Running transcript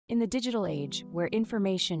In the digital age, where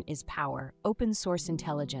information is power, open source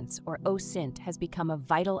intelligence, or OSINT, has become a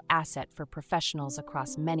vital asset for professionals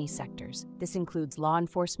across many sectors. This includes law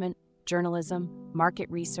enforcement, journalism, market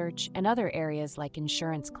research, and other areas like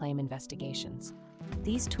insurance claim investigations.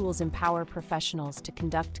 These tools empower professionals to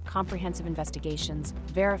conduct comprehensive investigations,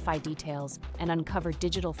 verify details, and uncover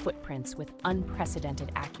digital footprints with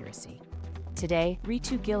unprecedented accuracy. Today,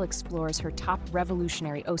 Ritu Gill explores her top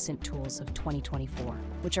revolutionary OSINT tools of 2024,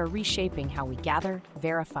 which are reshaping how we gather,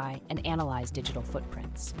 verify, and analyze digital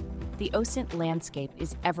footprints. The OSINT landscape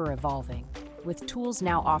is ever-evolving, with tools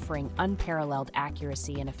now offering unparalleled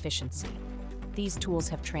accuracy and efficiency. These tools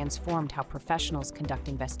have transformed how professionals conduct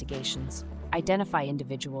investigations, identify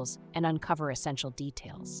individuals, and uncover essential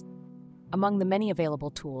details. Among the many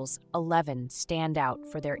available tools, 11 stand out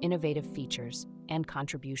for their innovative features and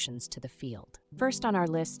contributions to the field. First on our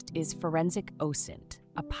list is Forensic OSINT,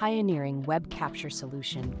 a pioneering web capture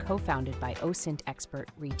solution co-founded by OSINT expert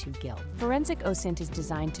Ritu Gill. Forensic OSINT is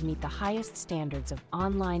designed to meet the highest standards of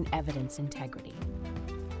online evidence integrity.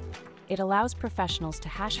 It allows professionals to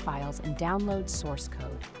hash files and download source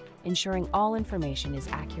code, ensuring all information is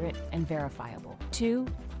accurate and verifiable. 2.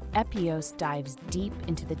 Epieos dives deep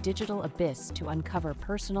into the digital abyss to uncover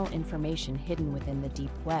personal information hidden within the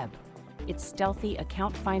deep web. Its stealthy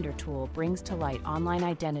account finder tool brings to light online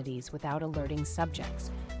identities without alerting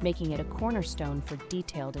subjects, making it a cornerstone for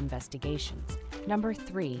detailed investigations. Number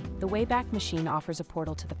 3. The Wayback Machine offers a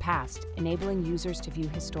portal to the past, enabling users to view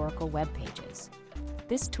historical web pages.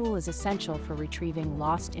 This tool is essential for retrieving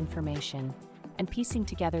lost information and piecing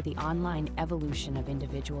together the online evolution of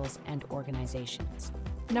individuals and organizations.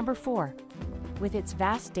 Number 4. With its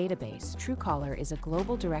vast database, Truecaller is a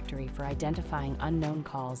global directory for identifying unknown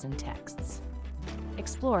calls and texts.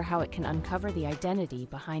 Explore how it can uncover the identity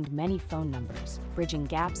behind many phone numbers, bridging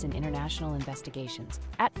gaps in international investigations.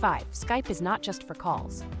 At 5. Skype is not just for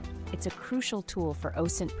calls. It's a crucial tool for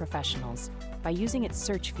OSINT professionals. By using its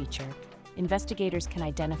search feature, investigators can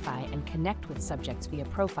identify and connect with subjects via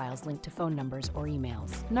profiles linked to phone numbers or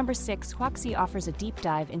emails. Number 6, Hoaxi offers a deep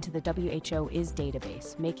dive into the WHOIS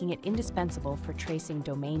database, making it indispensable for tracing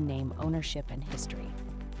domain name ownership and history.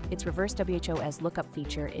 Its reverse WHOIS lookup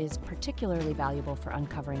feature is particularly valuable for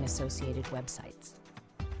uncovering associated websites.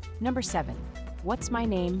 Number 7, What's My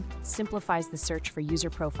Name simplifies the search for user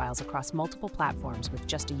profiles across multiple platforms with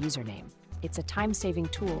just a username. It's a time-saving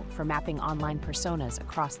tool for mapping online personas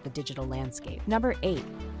across the digital landscape. Number 8,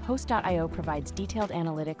 Host.io provides detailed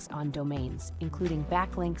analytics on domains, including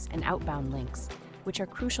backlinks and outbound links, which are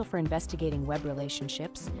crucial for investigating web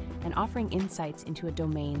relationships and offering insights into a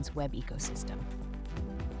domain's web ecosystem.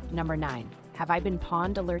 Number 9, Have I Been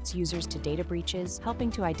Pawned alerts users to data breaches, helping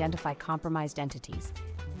to identify compromised entities.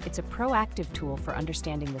 It's a proactive tool for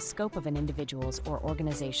understanding the scope of an individual's or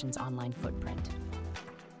organization's online footprint.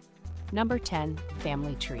 Number 10,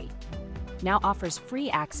 Family Tree, now offers free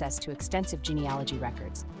access to extensive genealogy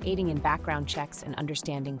records, aiding in background checks and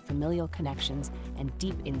understanding familial connections and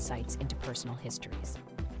deep insights into personal histories.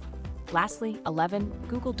 Lastly, 11,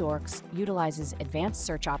 Google Dorks utilizes advanced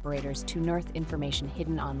search operators to unearth information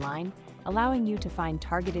hidden online, allowing you to find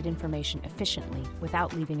targeted information efficiently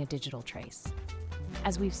without leaving a digital trace.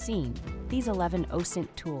 As we've seen, these 11 OSINT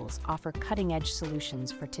tools offer cutting-edge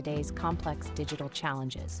solutions for today's complex digital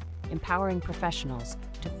challenges, empowering professionals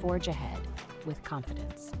to forge ahead with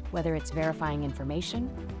confidence. Whether it's verifying information,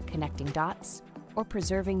 connecting dots, or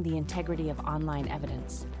preserving the integrity of online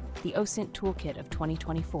evidence, the OSINT Toolkit of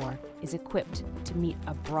 2024 is equipped to meet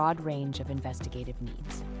a broad range of investigative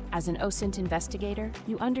needs. As an OSINT investigator,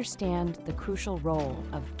 you understand the crucial role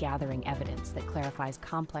of gathering evidence that clarifies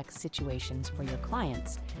complex situations for your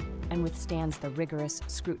clients and withstands the rigorous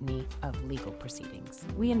scrutiny of legal proceedings.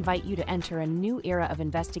 We invite you to enter a new era of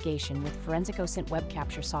investigation with Forensic OSINT web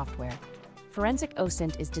capture software. Forensic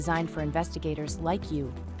OSINT is designed for investigators like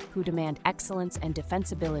you who demand excellence and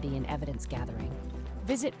defensibility in evidence gathering.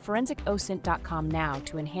 Visit forensicosint.com now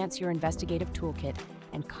to enhance your investigative toolkit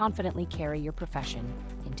and confidently carry your profession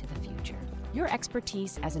into the future. Your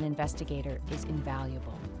expertise as an investigator is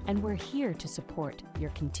invaluable, and we're here to support your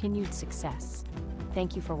continued success.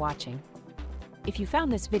 Thank you for watching. If you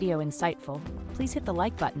found this video insightful, please hit the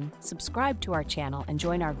like button, subscribe to our channel, and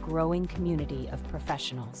join our growing community of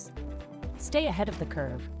professionals. Stay ahead of the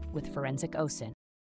curve with Forensic OSINT.